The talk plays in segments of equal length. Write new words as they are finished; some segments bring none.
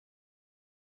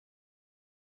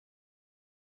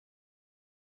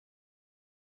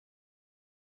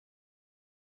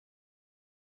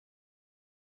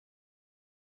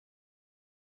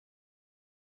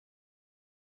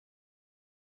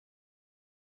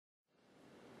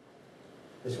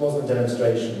This wasn't a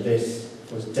demonstration, this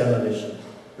was demolition.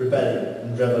 Rebellion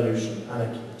and revolution,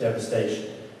 anarchy,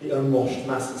 devastation. The unwashed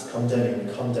masses condemning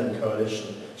the condemned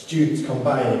coalition. Students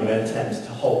combining in an attempt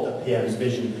to halt the PM's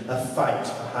vision, a fight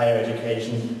for higher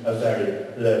education, a very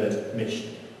learned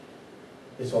mission.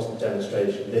 This wasn't a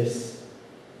demonstration, this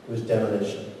was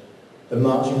demolition. The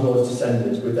marching hordes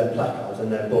descended with their placards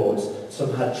and their boards.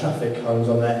 Some had traffic cones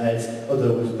on their heads,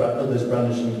 others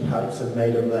brandishing pikes of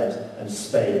made of lead and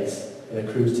spades in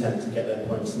a crude attempt to get their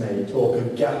points made. Talk of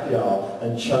Gapiar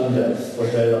and Chunder were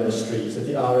heard on the streets of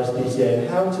the RSPCA and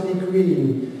how to be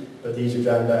green. But these were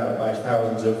drowned out by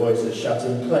thousands of voices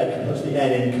shouting, Clegg, put the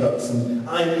N in cuts, and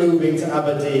I'm moving to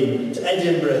Aberdeen, to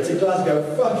Edinburgh, to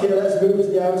Glasgow, fuck it, let's move to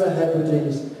the Outer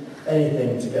Hebrides.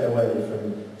 Anything to get away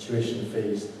from tuition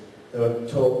fees. There were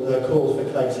calls for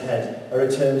Clegg's head, a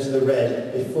return to the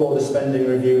red, before the spending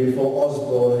review, before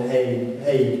Osborne,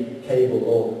 Haig, Cable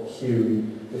or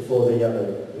Hume, before the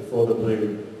yellow, before the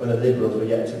blue, when the Liberals were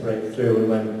yet to break through, and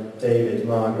when David,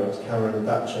 Margaret, Cameron and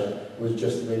Thatcher was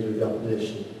just the leader of the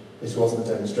opposition. This wasn't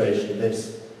a demonstration,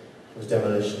 this was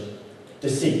demolition.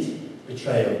 Deceit,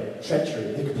 betrayal,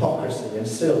 treachery, hypocrisy, and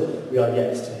still we are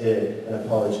yet to hear an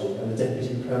apology. And the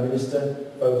Deputy Prime Minister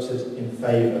voted in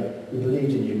favour. We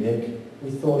believed in you, Nick.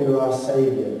 We thought you were our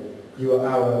saviour. We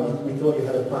thought you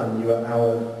had a plan. You were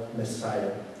our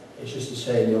Messiah. It's just a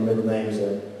shame your middle names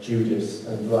are Judas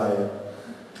and Liar.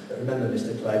 But remember,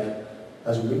 Mr. Clegg,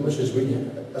 as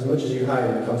much as you hide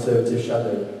in the Conservative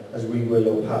shadow, as we were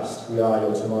your past, we are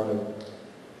your tomorrow.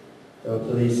 There were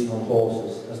police on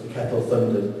horses as the kettle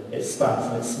thundered. It spat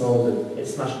and it smouldered. It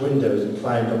smashed windows and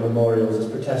climbed on memorials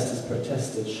as protesters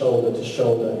protested shoulder to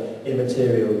shoulder,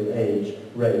 immaterial in age,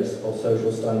 race or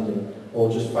social standing,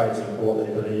 all just fighting for what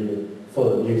they believe in,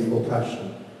 full of youthful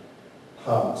passion,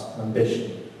 heart,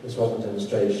 ambition. This wasn't a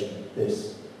demonstration,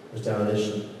 this was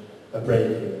demolition. A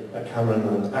break-in at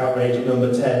Cameronland. Outrage at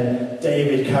number 10.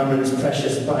 David Cameron's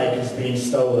precious bike has been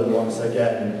stolen once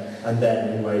again. And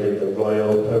then invaded the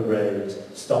Royal Parade.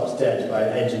 Stopped dead by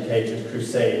an educated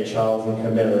crusade. Charles and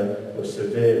Camilla were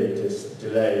severely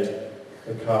delayed.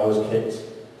 The car was kicked.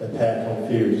 The pair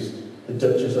confused. The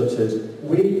Duchess uttered,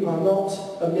 "We are not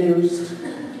amused."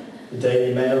 The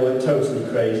Daily Mail went totally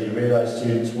crazy. Realised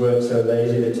students weren't so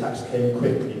lazy. The attacks came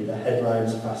quickly. The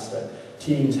headlines faster.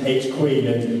 Teens hate Queen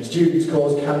and students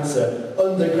cause cancer.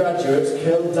 Undergraduates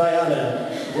killed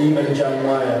Diana. Even Jan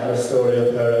Meyer had a story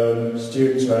of her own.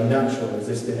 Students are unnatural, as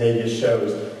this behaviour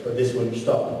shows, but this wouldn't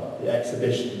stop the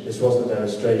exhibition. This wasn't a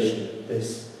demonstration.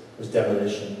 This was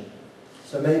demolition.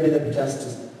 So maybe the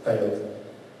protesters failed,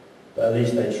 but at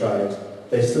least they tried.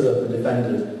 They stood up and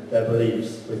defended their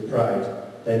beliefs with pride.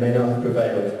 They may not have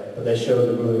prevailed, but they showed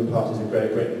the ruling parties of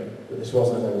Great Britain that this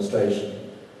wasn't a demonstration.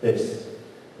 This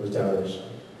was demolition.